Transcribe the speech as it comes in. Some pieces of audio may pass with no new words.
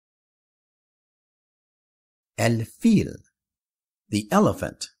Al-Fil, the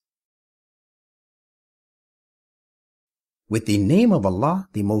elephant. With the name of Allah,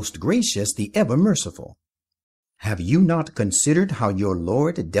 the most gracious, the ever merciful. Have you not considered how your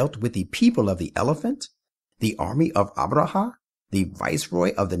Lord dealt with the people of the elephant, the army of Abraha, the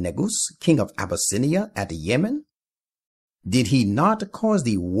viceroy of the Negus, king of Abyssinia at Yemen? Did he not cause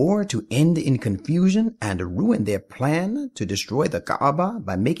the war to end in confusion and ruin their plan to destroy the Kaaba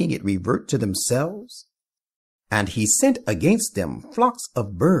by making it revert to themselves? And he sent against them flocks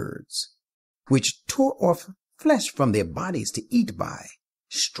of birds, which tore off flesh from their bodies to eat by,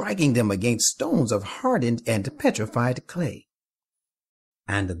 striking them against stones of hardened and petrified clay.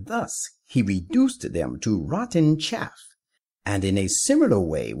 And thus he reduced them to rotten chaff, and in a similar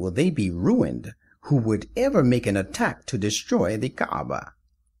way will they be ruined who would ever make an attack to destroy the Kaaba.